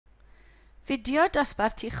Fideo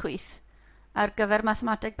dosbarth i chwith ar gyfer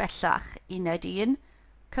mathemateg bellach 1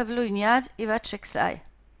 cyflwyniad i Fatricsau.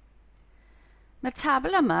 Mae'r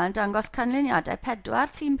tabl yma yn dangos canlyniadau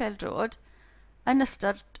 4 tîm pêl-droed yn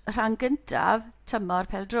ystod rhan gyntaf tymor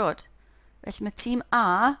pêl-droed. Felly mae tîm A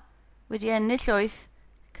wedi ennill 8,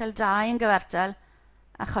 cael 2 yn gyfartal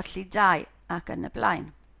a cholli 2 ac yn y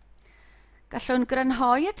blaen. Gallwn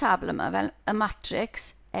grynhoi y tabl yma fel y matrics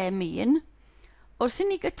M1 wrth i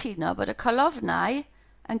ni gytuno bod y colofnau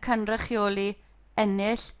yn cynrychioli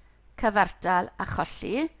ennill, cyfartal a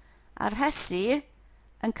cholli, a'r rhesu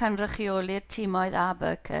yn cynrychioli'r tîmoedd A,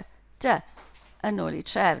 B, C, D yn ôl i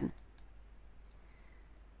trefn.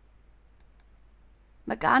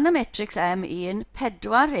 Mae gan y matrics M1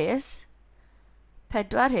 4 rhes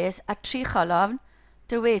a 3 cholofn,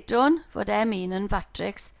 dywedwn fod M1 yn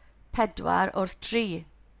fatrics 4 wrth 3.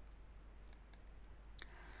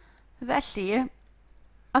 Felly,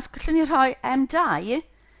 os gallwn ni rhoi M2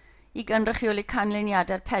 i gynrychioli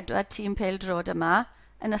canlyniadau'r 4 tîm pêl-droed yma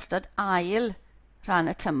yn ystod ail rhan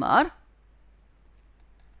y tymor,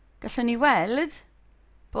 gallwn ni weld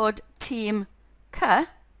bod tîm C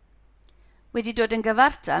wedi dod yn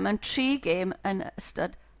gyfartal mewn 3 gêm yn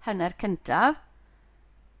ystod hanner cyntaf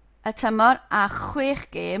y tymor a 6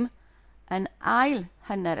 gêm yn ail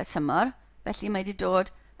hanner y tymor, felly mae wedi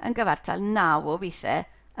dod yn gyfartal 9 o weithiau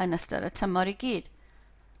yn ystod y tymor i gyd.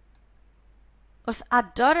 Wrth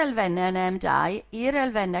ador elfennau yn M2 i'r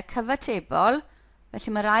elfennau cyfatebol,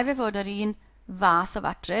 felly mae rai fe fod yr un fath o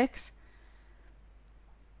matrics,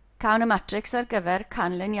 cawn y matrics ar gyfer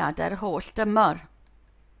canlyniadau'r holl dymor.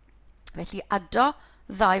 Felly ado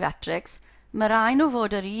 2 matrics, mae rai nhw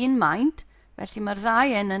fod yr un maint, felly mae'r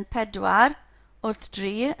 2 yn 4 wrth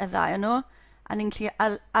 3, y 2 nhw, a ni'n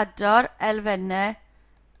gallu ador elfennau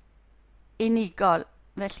unigol.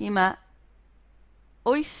 Felly mae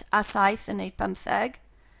 8 a 7 yn neud 15,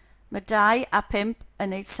 mae 2 a 5 yn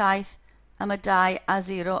neud 7, a mae 2 a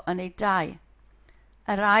 0 yn neud 2.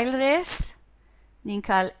 Yr ail res, ni'n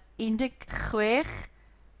cael 16,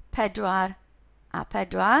 4 a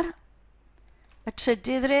 4. Y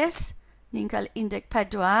trydydd res, ni'n cael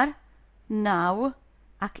 14, 9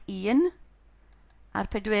 ac 1. A'r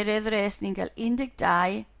pedwerydd res, ni'n cael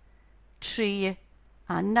 12, 3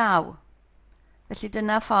 a 9. Felly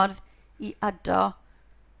dyna ffordd i ado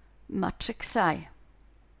matricsau.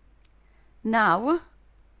 9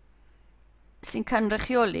 sy'n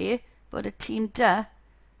cynrychioli bod y tîm D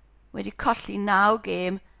wedi colli 9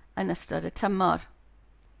 gêm yn ystod y tymor.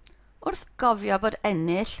 Wrth gofio bod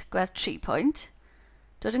ennill gwerth 3 pwynt,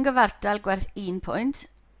 dod yn gyfartal gwerth 1 pwynt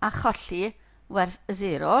a cholli werth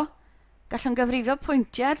 0, gallwn gyfrifo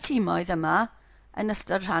pwyntiau'r tîmoedd yma yn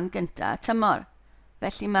ystod rhan gyntaf tymor.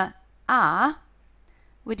 Felly mae A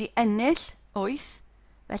wedi ennill 8,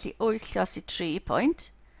 felly 8 llosi 3 pwynt,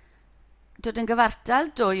 dod yn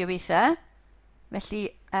gyfartal 2 o weithiau, felly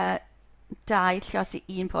 2 llosi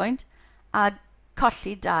 1 pwynt, a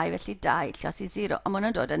colli 2, felly 2 llosi 0, ond mae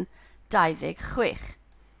hwnna'n dod yn 26.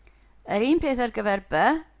 Yr un peth ar gyfer B,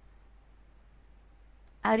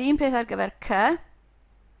 yr un peth ar gyfer C,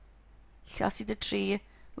 llosi 3,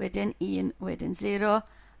 wedyn 1, wedyn 0,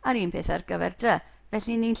 a'r un peth ar gyfer D.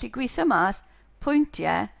 Felly ni'n gallu gweithio mas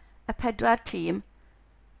pwyntiau y 4 tîm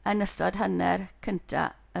yn ystod hanner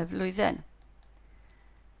cyntaf y flwyddyn.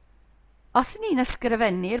 Os ni'n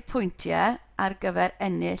ysgrifennu'r pwyntiau ar gyfer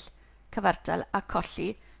ennill, cyfartal a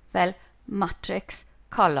colli fel matrics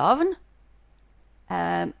colofn,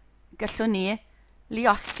 gallwn ni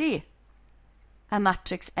luosi y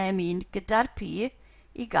matrics M1 gyda'r P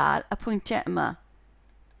i gael y pwyntiau yma.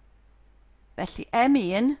 Felly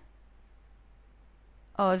M1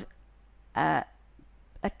 oedd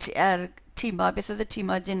yr tîmo, beth oedd y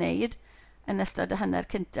tîmo wedi wneud yn ystod y hanner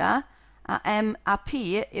cyntaf, a M a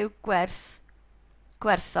P yw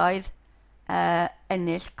gwerthoedd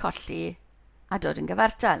ennill, colli a dod yn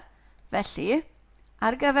gyfartal. Felly,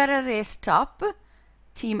 ar gyfer y res top,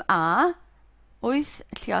 tîm A,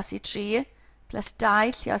 8 llosi 3, plus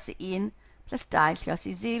 2 llosi 1, plus 2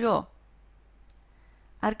 llosi 0.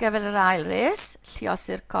 Ar gyfer yr ail res,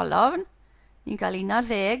 llosi'r colofn, ni'n cael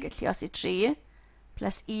 11 llosi 3,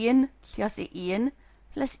 plus 1 llosi 1,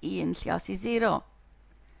 plus 1 llosi 0.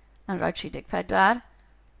 Yn rhoi 34.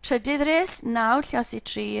 Trydydd res, 9 llosi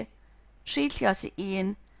 3, 3 llosi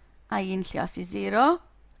 1, a 1 llosi 0,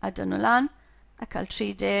 a dyn nhw lan, a cael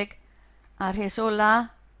 30, a rhes ola,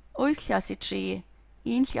 8 llosi 3,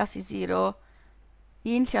 1 llosi 0,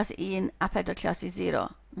 1 llosi 1, a 4 llosi 0.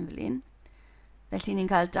 Felly ni'n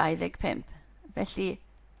cael 25. Felly,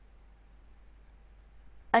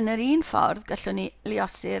 yn yr un ffordd, gallwn ni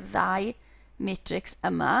luosi'r 2 matrix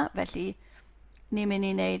yma, felly ni'n mynd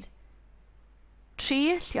i wneud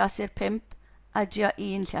 3 lluosur 5 a dio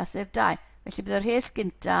 1 lluosur 2. Felly bydd y rhes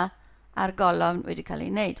gynta a'r golofn wedi cael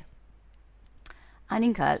ei wneud. A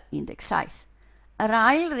ni'n cael 17. Yr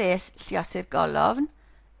ail res lluosur golofn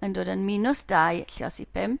yn dod yn -2 lluosur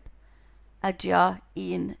 5 a dio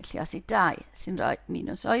 1 lluosur 2 sy'n rhoi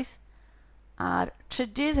 -8. A'r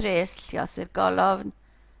trydydd res lluosur golofn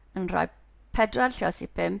yn rhoi 4 lluosur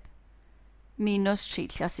 5 -3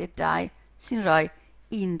 lluosur 2 sy'n rhoi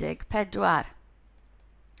 14.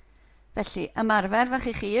 Felly, ymarfer fach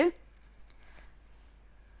i chi.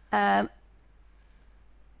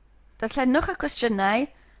 Darllenwch y cwestiynau,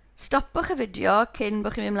 stopwch y fideo cyn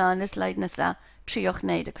bod chi'n mynd ymlaen y sleid nesaf, triwch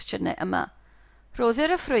wneud y cwestiynau yma.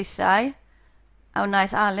 Rhoddir y ffrwythau, a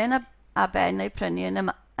wnaeth Alun a Ben eu prynu yn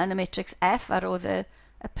y matrix F a rhoddir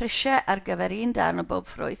y prisiau ar gyfer un darn o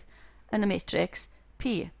bob ffrwyth yn y matrix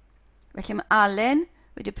P. Felly mae Alun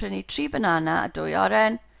wedi prynu 3 banana a 2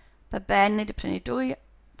 oren, mae Ben wedi prynu 2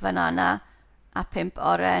 banana a 5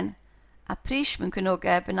 oren, a pris mewn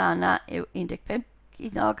cynogau banana yw 15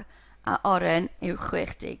 cinog a oren yw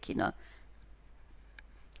 60 cinog.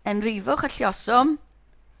 Enrifwch y lluoswm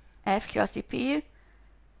F lluosur P,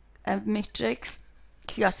 y matrix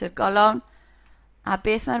lluosur golofn, a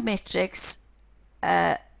beth mae'r matrix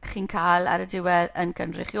chi'n cael ar y diwedd yn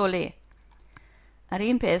cynrychioli. Ar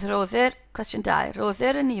un peth, roddir, cwestiwn 2,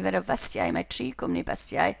 roddir y nifer o fysiau, mae 3 cwmni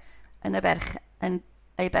bysiau yn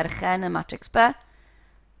ei berchen y matrix B.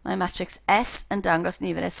 Mae matrix S yn dangos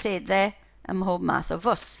nifer y seddau ym mhob math o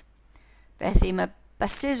fws. Felly mae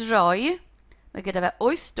bysys roi, mae gyda fe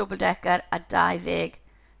 8 double-decker a 20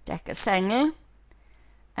 decker sengl.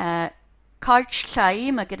 Coach llai,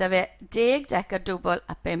 mae gyda fe 10 decker dwbl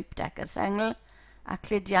a 5 decker sengl. A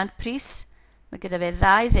cludiant pris, mae gyda fe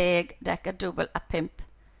 20 decker dwbl a 5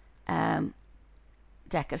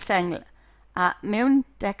 decker sengl. A mewn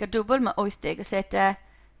decker dwbl mae 80 o setau,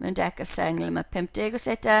 mewn decker sengl mae 50 o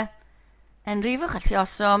setau. Enrifwch y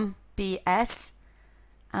lluoswm BS,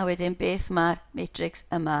 a wedyn beth mae'r matrix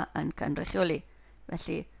yma yn cynrychioli.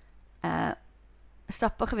 Felly,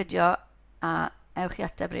 stopwch y fideo a ewch i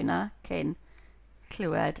ateb rhywna cyn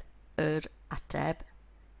clywed yr ateb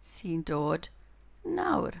sy'n dod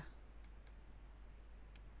nawr.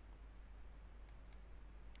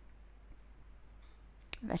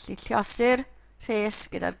 Felly lliosur rhes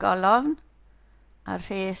gyda'r golofn a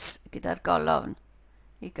rhes gyda'r golofn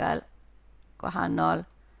i gael gwahanol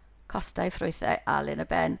costau ffrwythau Alun a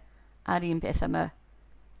Ben a'r un peth am y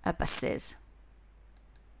bysys.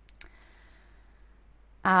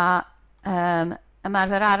 A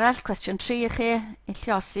ymarfer arall, cwestiwn 3 i chi, i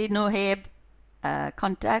lliosi nhw heb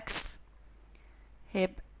context,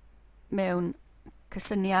 heb mewn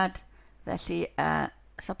cysyniad. Felly,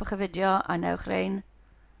 stopwch y fideo a newch rein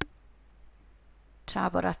tra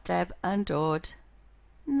bo'r ateb yn dod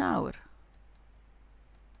nawr.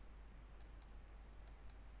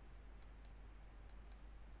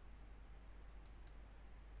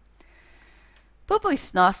 Bob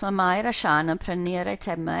wythnos mae Mair a Sian yn prynu yr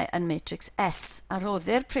eitemau yn matrix S a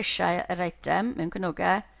roddir prisiau yr eitem mewn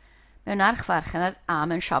cynogau mewn archfarchnad a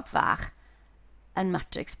mewn siop fach yn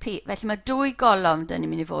matrix P. Felly mae 2 golofn dyn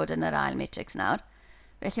ni'n mynd i fod yn yr ail matrix nawr.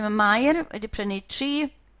 Felly mae Mair wedi prynu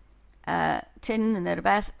 3 tin yn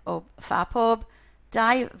rhywbeth o ffa pob,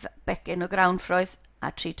 2 becyn o grawnffrwyth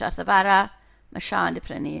a 3 tarth o fara. Mae Sian wedi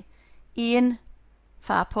prynu 1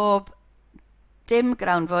 ffa pob, dim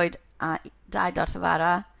grawnfwyd a 2 darth o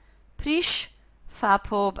fara. Pris ffa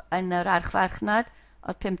pob yn yr archfarchnad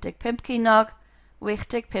oedd 55 cinog,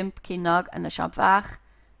 85 cinog yn y siop fach,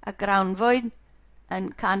 a grawnfwyd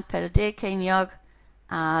yn 140 ceiniog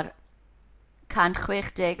a'r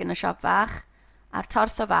 160 yn y siop fach, a'r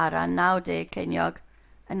torth o fara 90 ceiniog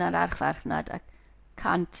yn yr archfarchnad a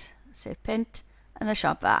 100 sef pint yn y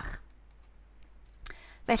siop fach.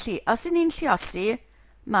 Felly, os ydyn ni'n lliosi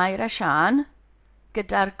Mair a Sian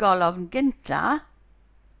gyda'r golofn gynta,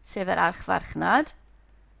 sef yr archfarchnad,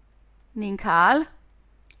 ni'n cael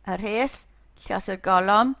y rhes lliosur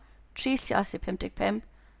golofn 3 lliosur 55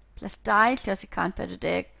 plus 2 lliosur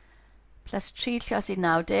 140 plus 3 lliosur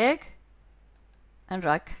 90 yn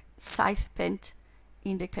rhoi 7 pint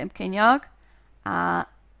 15 ceiniog, a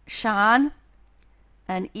Sian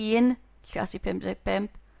yn 1 lliosur 55,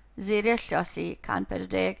 0 lliosur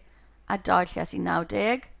 140 a 2 lliosur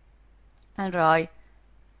 90 yn rhoi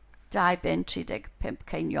 2 pint 35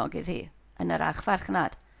 ceiniog iddi yn yr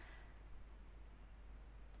archfarchnad.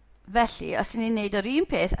 Felly, os ni'n neud yr un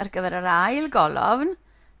peth ar gyfer yr ail golofn,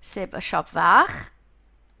 sef y siop fach,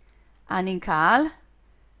 a ni'n cael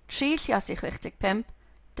 3 lliosur 65,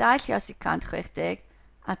 2 lliosur 160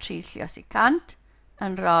 a 3 lliosur 100,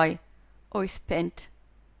 yn rhoi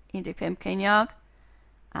 8.15 ceiniog,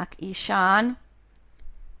 ac i Sian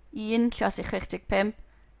 1 lluosig 65,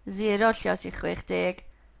 0 lluosig 60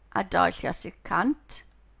 a 2 lluosig 100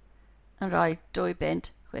 yn rhoi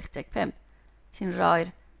 2.65, sy'n rhoi'r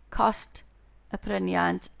cost y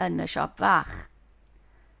pryniant yn y siop fach.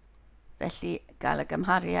 Felly gael y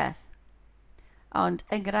gymhariaeth. Ond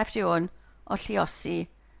enghraifft yw hwn o lluosi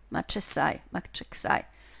matricsau.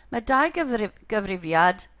 Mae dau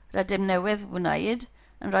gyfrifiad rydym newydd wneud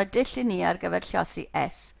yn rhoi dull i ni ar gyfer lluosi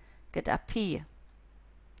S gyda P.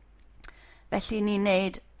 Felly ni'n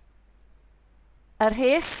neud y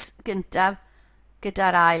rhes gyntaf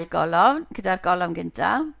gyda'r ail golofn, gyda'r golofn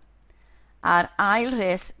gyntaf, a'r ail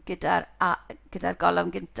rhes gyda'r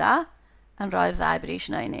golofn gyntaf yn rhoi'r ddau bris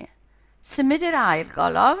na i ni. Symud i'r ail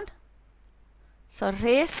golofn, so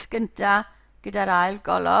rhes gyntaf gyda'r ail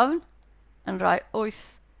golofn yn rhoi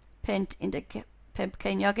 8.15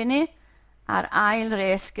 ceiniog i ni, a'r ail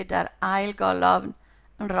res gyda'r ail golofn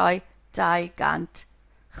yn rhoi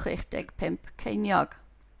 265 ceiniog.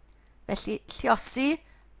 Felly lluosi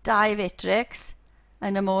 2 fatrix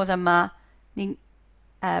yn y modd yma, ni'n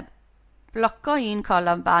bloco un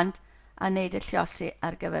colofn bant a wneud y lluosi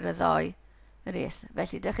ar gyfer y ddoi res.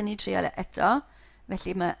 Felly dechrau ni trial eto.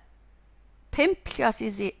 Felly mae 5 a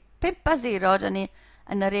 0 da ni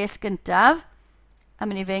yn y res gyntaf, a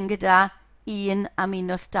mynd i fynd gyda 1 a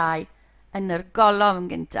minus 2 yn yr golofn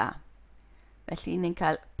gyntaf. Felly ni'n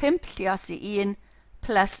cael 5 lluosi 1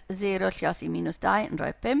 plus 0 lluosi minus 2 yn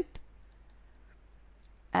rhoi 5.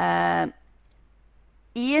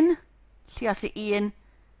 1 lluosi 1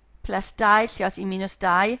 plus 2 lluosi minus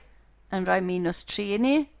 2 yn rhoi minus 3 i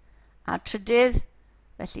ni. A trydydd,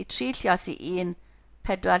 felly 3 lluosi 1,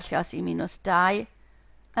 4 lluosi minus 2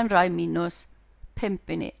 yn rhoi minus 5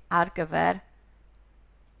 i ni ar gyfer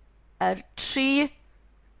yr 3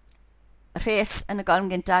 rhes yn y golofn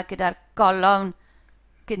gyntaf gyda'r golofn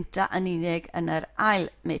gyntaf yn unig yn yr ail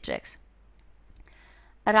matrix.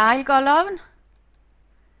 Yr ail golofn,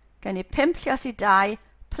 gen i 5 lluosi 2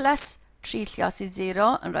 plus 3 lluosi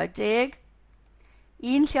 0 yn rhoi 10,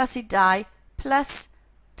 1 lluosi 2 plus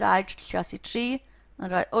 2 lluosi 3 yn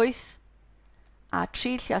rhoi 8, a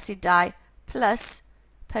 3 lluosi 2 plus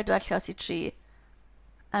 4 lluosi 3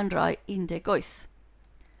 yn rhoi 18.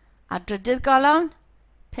 A drydydd golofn,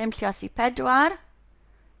 5 lluosi 4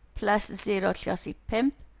 plus 0 lluosi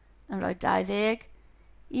 5 yn rhoi 20,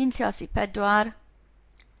 1 lluosi 4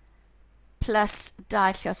 plus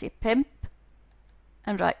 2 lluosi 5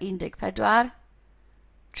 yn rhoi 14,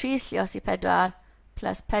 3 lluosi 4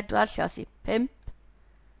 plus 4 lluosi 5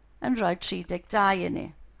 yn rhoi 32 i ni.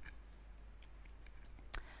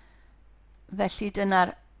 Felly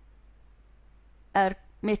dyna'r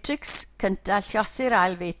matrix cyntaf, lluosi'r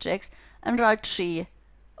ail matrix, yn rhoi 3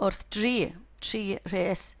 wrth 3. 3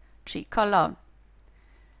 res, 3 colofn.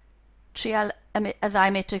 Trial y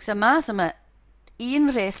ddau matrix yma, so mae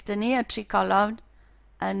 1 res dyn ni a 3 colofn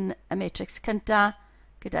yn y matrix cyntaf,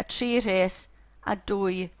 gyda 3 res a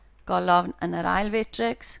 2 golofn yn yr ail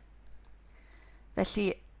matrix.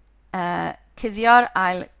 Felly, cuddio'r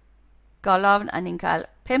ail golofn a ni'n cael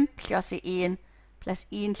 5 lluosi 1 plus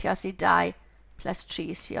 1 lluosi 2 plus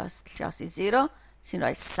 3 lluosi 0 sy'n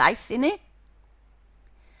rhoi 7 i ni.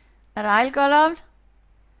 Yr ail golofn,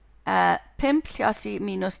 5 lluosi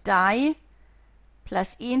minus 2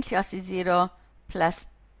 plus 1 lluosi 0 plus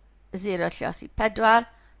 0 lluosi 4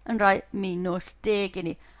 yn rhoi minus 10 i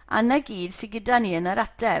ni. A na gyd sydd gyda ni yn yr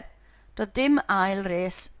ateb. Doedd dim ail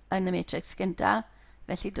res yn y matrix gyntaf,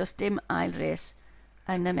 felly does dim ail res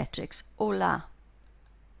yn y matrix ola.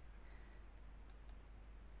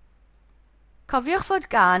 Cofiwch fod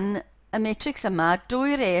gan y matrix yma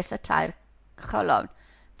 2 res a 3 cholofn,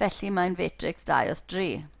 felly mae'n matrix 2 wrth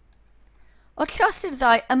 3. O'r llosi'r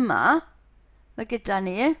ddau yma, mae gyda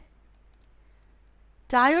ni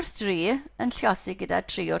 2 wrth 3 yn llosi gyda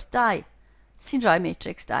 3 wrth 2, sy'n rhoi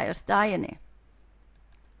matrix 2 wrth 2 i ni.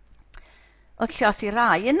 O'r llosi'r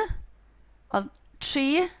rhain, oedd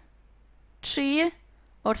 3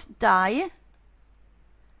 wrth 2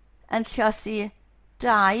 yn llosi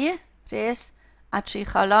 2 res a 3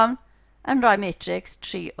 cholofn yn rhoi matrix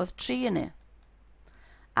 3 wrth 3 i ni.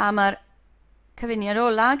 A mae'r cyfuniad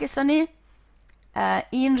ola gyda ni,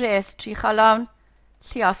 1 res 3 cholofn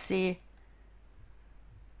lluosi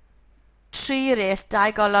 3 res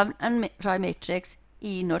 2 golofn yn rhoi matrix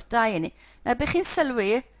 1 wrth 2 i ni. Na bych chi'n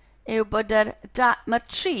sylwi yw bod mae'r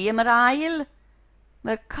 3,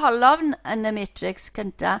 mae'r colofn yn y matrix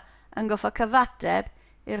cyntaf yn goffo cyfateb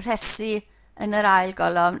i'r rhesi yn yr ail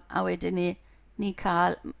golofn, a wedyn ni'n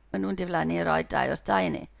cael, maen nhw'n diflannu i roi 2 wrth 2 i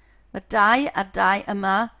ni. Mae'r 2 a'r 2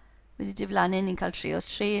 yma wedi diflannu, ni'n cael 3 o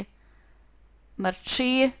 3. Mae'r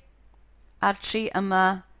 3 a'r 3 yma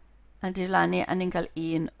yn diflannu a ni'n cael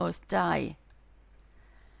 1 wrth 2.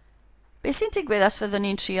 Beth sy'n digwydd os fyddwn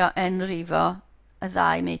ni'n trio enrifo y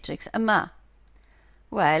 2 matrix yma?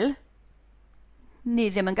 Wel, ni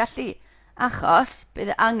ddim yn gallu, achos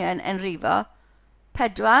bydd angen enrifo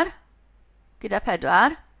 4 gyda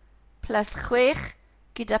 4 plus 6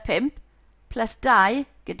 gyda 5 plus 2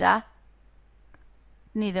 gyda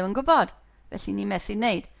ni ddim yn gwybod, felly ni methu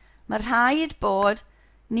wneud. Mae rhaid bod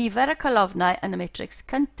nifer y colofnau yn y matrix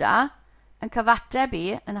cyntaf yn cyfateb i,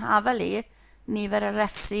 yn hafel i, nifer y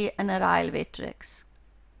resu yn yr ail matrix.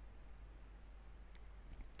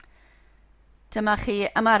 Dyma chi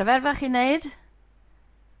ymarfer fach chi'n wneud.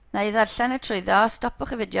 Na i ddarllen y trwyddo,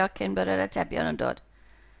 stopwch y fideo cyn bod yr atebion yn dod.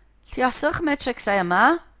 Lluoswch matrixau yma.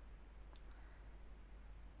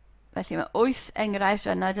 Felly mae 8 enghraifft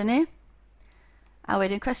yna dyn ni. A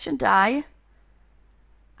wedyn cwestiwn 2.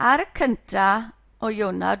 Ar y cyntaf o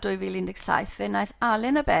Ionawr 2017, fe wnaeth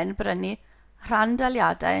Alun y Ben brynu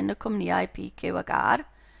rhandaliadau yn y cwmnïau P, Q ac R,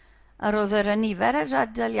 a roedd yr nifer y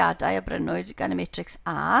rhandaliadau y brynwyd gan y matrix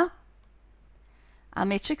A, a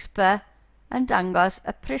matrix B yn dangos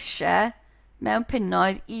y prisiau mewn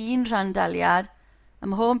punnoedd un rhandaliad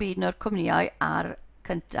ym mhob un o'r cwmnïau ar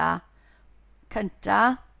cyntaf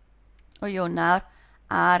o Ionawr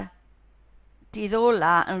a'r dydd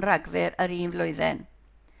ola yn Rhagfyr yr un flwyddyn.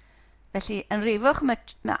 Felly, enrifwch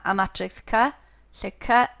a matrix C, lle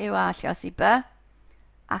C yw A lluosi B,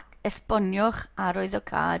 ac esboniwch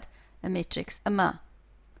arwyddocad y matrix yma.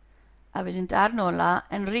 A wedyn darn ola,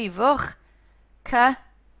 enrifwch C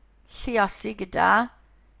lluosi gyda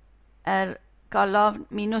yr golofn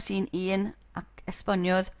 -1, 1 ac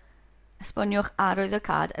esboniwch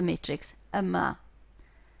arwyddocad y matrix yma.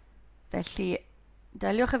 Felly,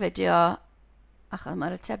 daliwch y fideo achos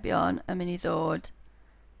mae'r atebion yn mynd i ddod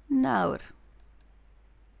nawr.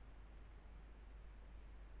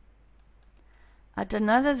 A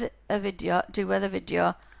dyna diwedd y fideo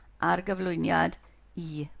ar gyflwyniad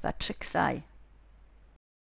i Fatricsau.